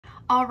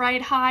All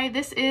right, hi,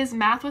 this is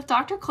Math with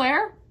Dr.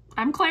 Claire.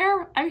 I'm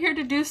Claire. I'm here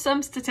to do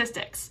some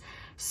statistics.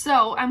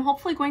 So I'm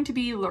hopefully going to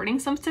be learning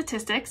some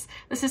statistics.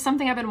 This is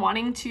something I've been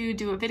wanting to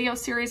do a video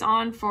series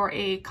on for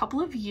a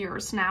couple of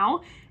years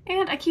now,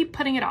 and I keep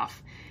putting it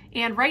off.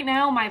 And right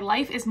now my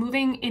life is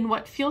moving in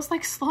what feels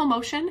like slow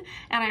motion,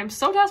 and I am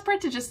so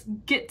desperate to just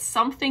get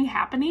something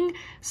happening.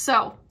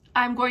 So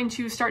I'm going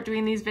to start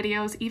doing these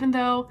videos, even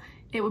though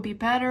it would be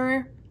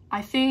better,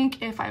 I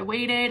think, if I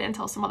waited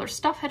until some other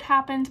stuff had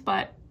happened,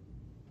 but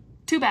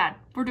too bad.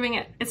 We're doing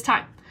it. It's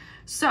time.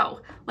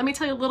 So let me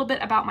tell you a little bit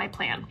about my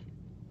plan.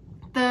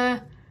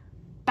 The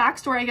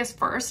backstory, I guess,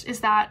 first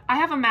is that I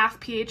have a math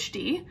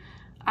PhD.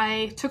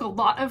 I took a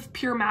lot of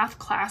pure math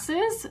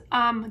classes,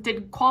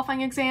 did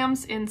qualifying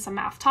exams in some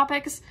math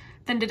topics,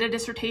 then did a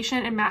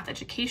dissertation in math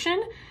education.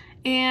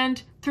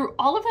 And through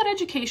all of that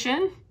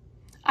education,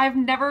 I've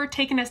never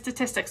taken a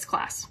statistics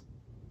class.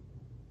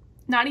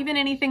 Not even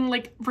anything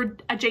like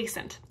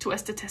adjacent to a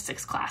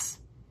statistics class.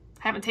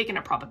 I haven't taken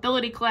a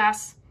probability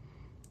class.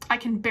 I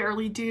can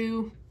barely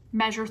do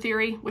measure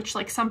theory, which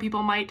like some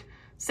people might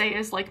say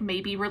is like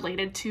maybe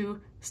related to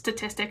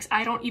statistics.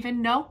 I don't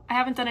even know. I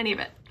haven't done any of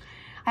it.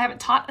 I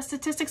haven't taught a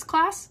statistics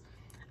class.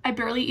 I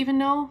barely even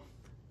know.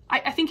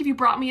 I think if you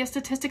brought me a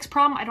statistics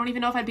problem, I don't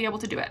even know if I'd be able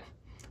to do it.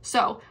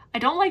 So I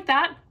don't like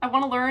that. I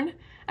want to learn.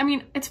 I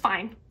mean, it's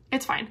fine.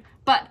 It's fine.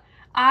 But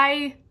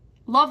I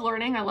love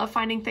learning. I love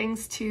finding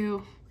things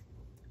to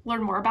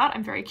learn more about.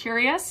 I'm very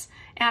curious,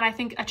 and I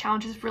think a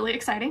challenge is really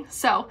exciting.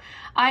 So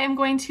I am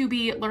going to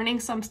be learning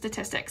some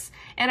statistics,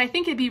 and I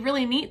think it'd be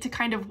really neat to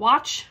kind of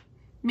watch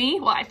me,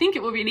 well, I think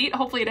it would be neat,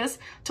 hopefully it is,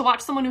 to watch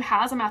someone who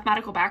has a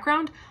mathematical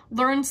background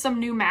learn some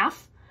new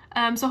math.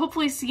 So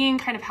hopefully seeing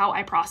kind of how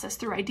I process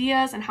through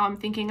ideas and how I'm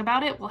thinking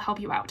about it will help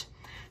you out.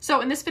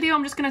 So in this video,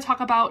 I'm just going to talk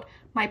about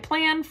my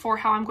plan for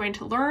how I'm going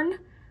to learn,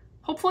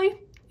 hopefully,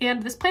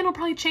 and this plan will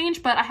probably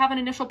change, but I have an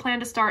initial plan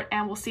to start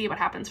and we'll see what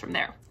happens from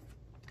there.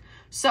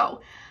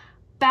 So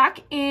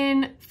back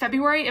in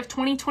February of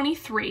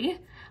 2023,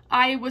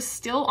 I was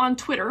still on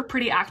Twitter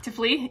pretty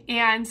actively,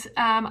 and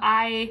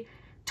I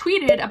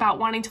tweeted about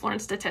wanting to learn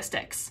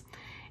statistics.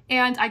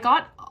 And I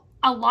got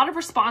a lot of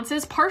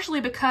responses,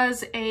 partially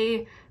because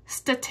a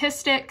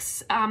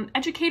statistics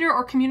educator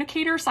or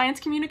communicator, science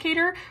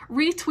communicator,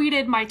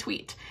 retweeted my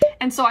tweet.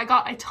 And so I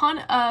got a ton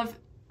of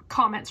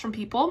comments from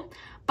people.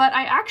 But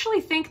I actually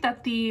think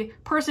that the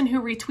person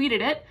who retweeted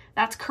it,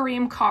 that's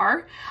Kareem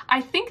Carr, I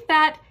think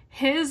that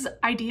his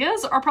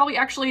ideas are probably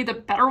actually the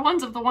better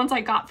ones of the ones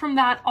I got from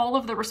that, all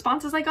of the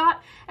responses I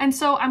got. And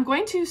so I'm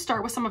going to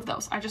start with some of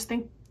those. I just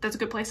think that's a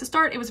good place to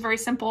start. It was very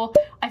simple.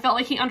 I felt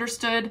like he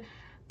understood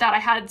that I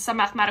had some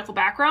mathematical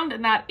background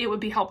and that it would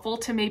be helpful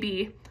to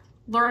maybe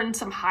learn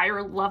some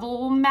higher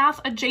level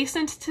math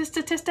adjacent to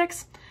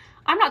statistics.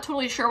 I'm not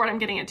totally sure what I'm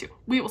getting into.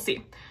 We will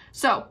see.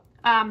 So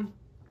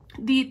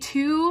the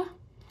two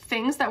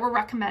things that were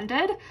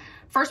recommended,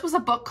 first was a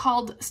book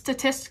called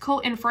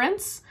Statistical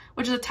Inference,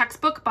 which is a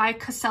textbook by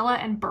Casella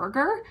and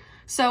Berger.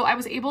 So I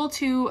was able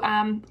to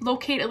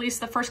locate at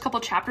least the first couple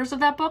chapters of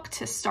that book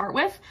to start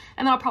with,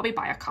 and then I'll probably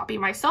buy a copy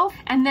myself.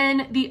 And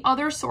then the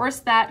other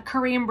source that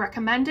Kareem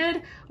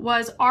recommended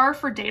was R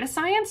for Data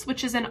Science,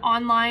 which is an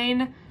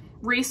online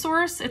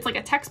resource. It's like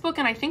a textbook,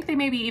 and I think they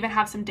maybe even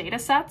have some data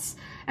sets.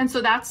 And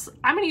so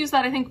I'm gonna use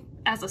that, I think,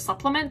 as a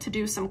supplement to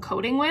do some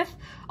coding with.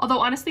 Although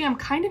honestly, I'm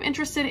kind of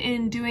interested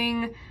in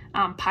doing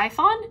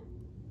Python,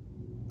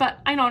 but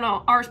I don't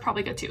know, R is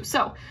probably good too.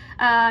 So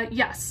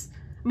yes,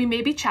 I mean,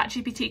 maybe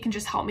ChatGPT can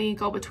just help me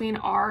go between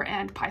R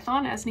and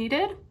Python as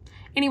needed.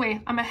 Anyway,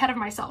 I'm ahead of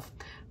myself.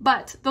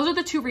 But those are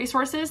the two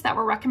resources that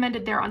were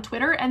recommended there on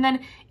Twitter. And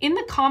then in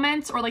the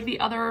comments or like the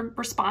other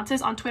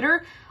responses on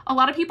Twitter, a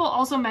lot of people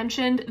also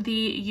mentioned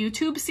the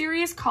YouTube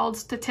series called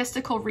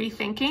Statistical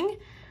Rethinking.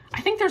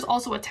 I think there's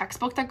also a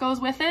textbook that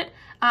goes with it,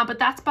 but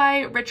that's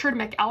by Richard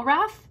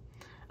McElrath.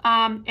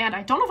 And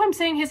I don't know if I'm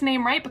saying his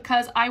name right,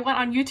 because I went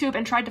on YouTube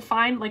and tried to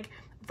find like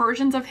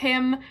versions of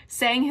him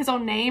saying his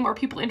own name or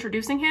people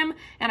introducing him,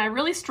 and I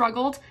really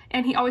struggled,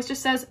 and he always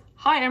just says,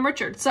 "Hi, I'm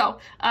Richard." So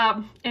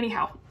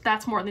anyhow,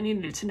 that's more than you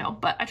needed to know,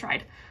 but I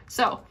tried.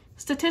 So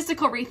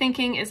Statistical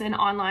Rethinking is an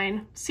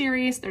online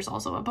series. There's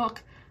also a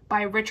book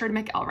by Richard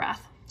McElrath.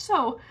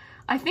 So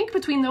I think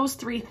between those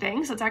three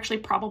things, that's actually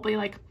probably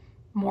like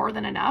more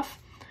than enough.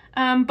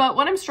 But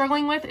what I'm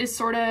struggling with is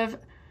sort of,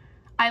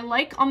 I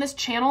like on this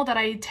channel that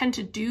I tend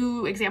to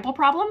do example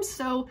problems,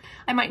 so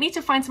I might need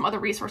to find some other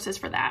resources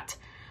for that.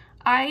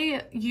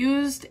 I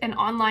used an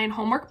online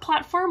homework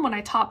platform when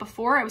I taught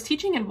before. I was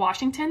teaching in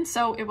Washington,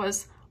 so it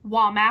was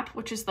WAMAP,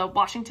 which is the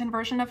Washington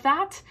version of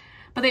that.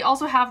 But they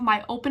also have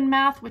my Open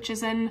Math, which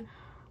is in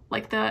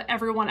like the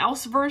everyone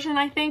else version,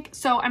 I think.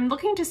 So I'm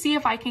looking to see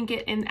if I can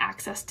get in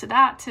access to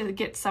that to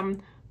get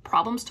some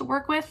problems to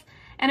work with.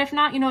 And if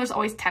not, you know, there's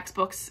always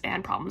textbooks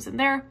and problems in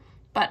there.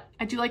 But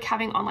I do like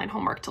having online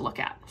homework to look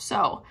at.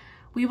 So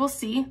we will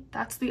see.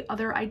 That's the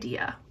other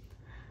idea.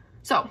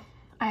 So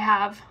I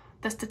have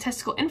the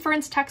Statistical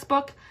Inference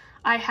textbook.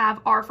 I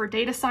have R for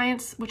Data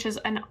Science, which is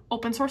an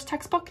open source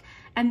textbook,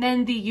 and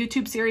then the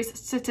YouTube series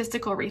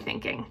Statistical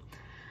Rethinking.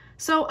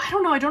 So I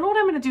don't know what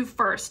I'm going to do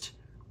first.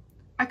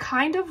 I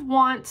kind of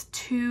want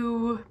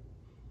to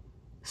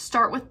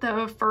start with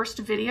the first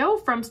video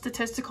from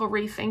Statistical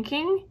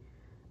Rethinking.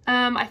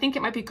 I think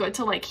it might be good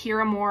to like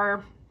hear a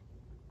more,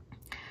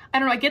 I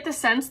don't know, I get the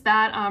sense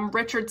that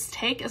Richard's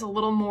take is a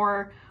little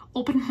more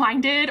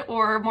open-minded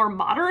or more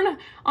modern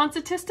on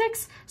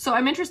statistics. So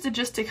I'm interested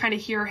just to kind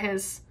of hear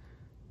his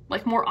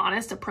like more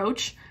honest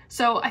approach.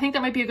 So I think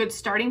that might be a good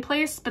starting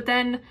place, but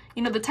then,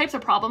 you know, the types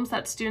of problems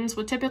that students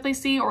would typically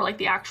see or like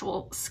the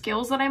actual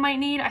skills that I might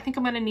need, I think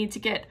I'm going to need to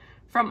get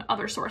from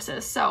other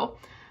sources. So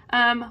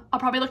I'll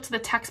probably look to the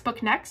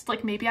textbook next.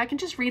 Like maybe I can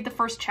just read the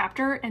first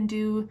chapter and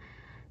do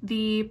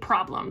the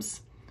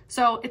problems.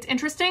 So it's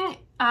interesting.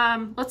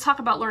 Let's talk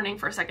about learning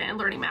for a second and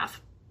learning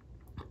math.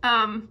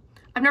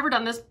 I've never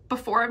done this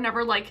before. I've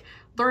never like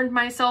learned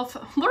myself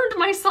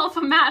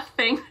a math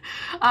thing.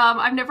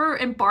 I've never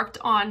embarked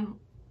on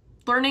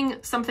learning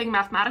something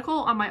mathematical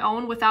on my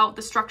own without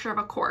the structure of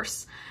a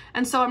course.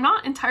 And so I'm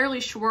not entirely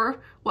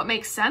sure what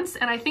makes sense.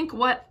 And I think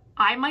what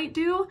I might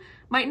do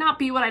might not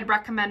be what I'd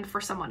recommend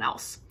for someone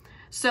else.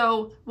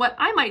 So what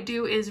I might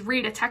do is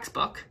read a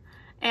textbook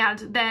and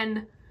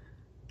then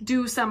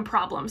do some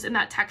problems in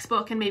that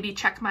textbook and maybe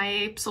check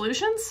my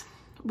solutions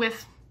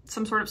with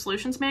some sort of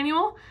solutions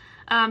manual.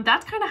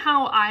 That's kind of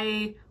how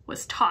I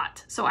was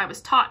taught. So I was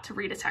taught to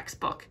read a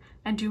textbook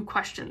and do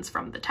questions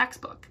from the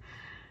textbook.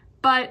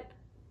 But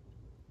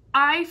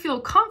I feel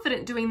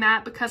confident doing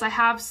that because I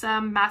have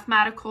some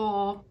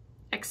mathematical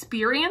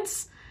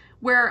experience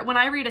where when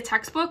I read a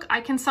textbook,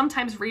 I can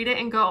sometimes read it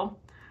and go,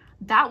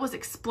 that was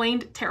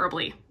explained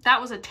terribly.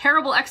 That was a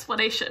terrible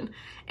explanation.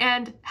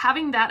 And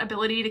having that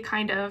ability to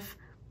kind of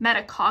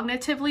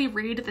metacognitively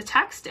read the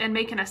text and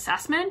make an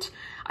assessment,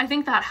 I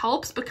think that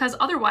helps because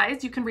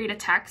otherwise you can read a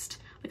text,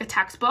 like a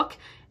textbook,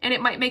 and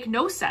it might make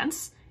no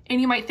sense. And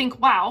you might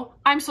think, wow,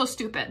 I'm so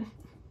stupid.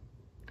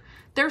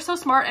 They're so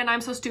smart and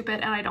I'm so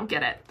stupid and I don't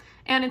get it.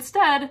 And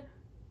instead,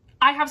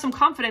 I have some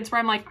confidence where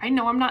I'm like, I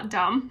know I'm not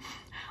dumb.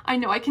 I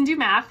know I can do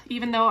math,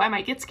 even though I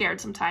might get scared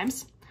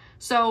sometimes.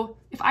 So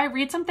if I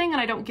read something and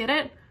I don't get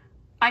it,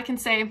 I can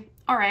say,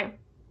 all right,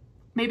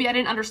 maybe I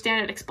didn't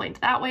understand it explained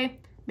that way.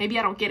 Maybe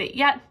I don't get it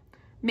yet.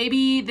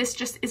 Maybe this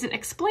just isn't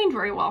explained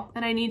very well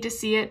and I need to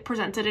see it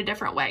presented a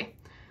different way.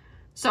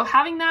 So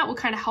having that will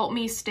kind of help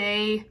me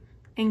stay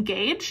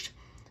engaged.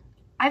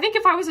 I think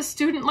if I was a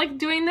student like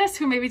doing this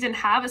who maybe didn't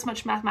have as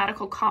much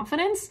mathematical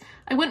confidence,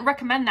 I wouldn't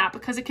recommend that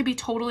because it could be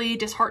totally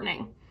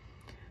disheartening.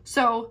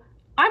 So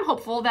I'm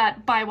hopeful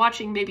that by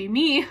watching maybe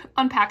me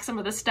unpack some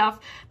of this stuff,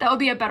 that would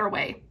be a better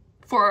way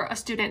for a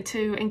student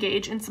to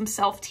engage in some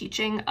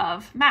self-teaching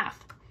of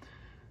math.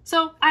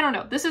 So I don't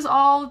know, this is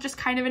all just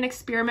kind of an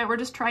experiment. We're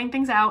just trying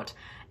things out.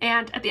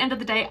 And at the end of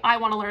the day, I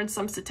want to learn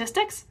some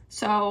statistics.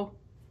 So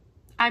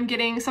I'm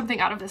getting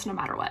something out of this no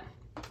matter what.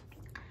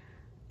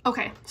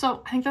 Okay,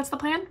 so I think that's the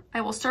plan. I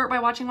will start by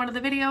watching one of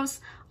the videos.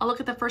 I'll look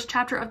at the first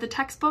chapter of the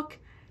textbook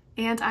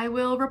and I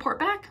will report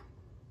back.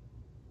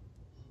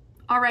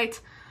 All right,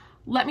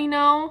 let me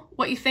know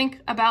what you think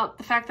about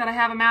the fact that I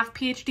have a math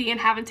PhD and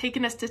haven't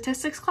taken a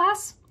statistics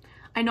class.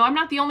 I know I'm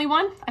not the only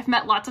one. I've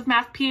met lots of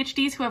math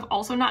PhDs who have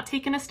also not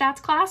taken a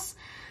stats class.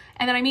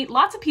 And then I meet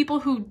lots of people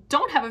who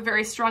don't have a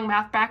very strong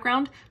math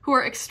background who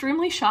are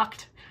extremely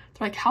shocked.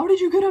 They're like, how did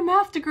you get a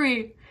math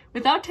degree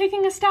without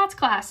taking a stats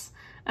class?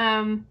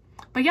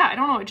 But yeah, I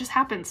don't know, it just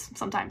happens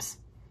sometimes.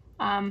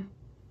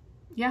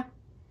 Yeah,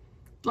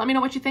 let me know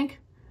what you think.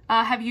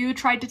 Have you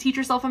tried to teach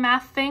yourself a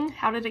math thing?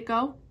 How did it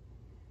go?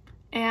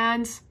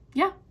 And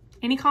yeah,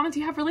 any comments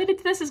you have related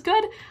to this is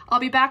good. I'll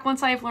be back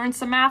once I have learned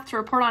some math to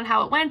report on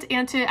how it went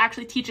and to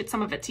actually teach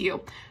some of it to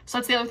you. So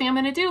that's the other thing I'm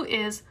gonna do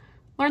is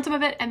learn some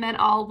of it and then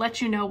I'll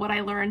let you know what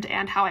I learned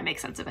and how I make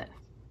sense of it.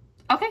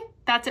 Okay,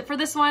 that's it for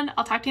this one.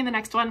 I'll talk to you in the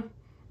next one.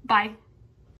 Bye.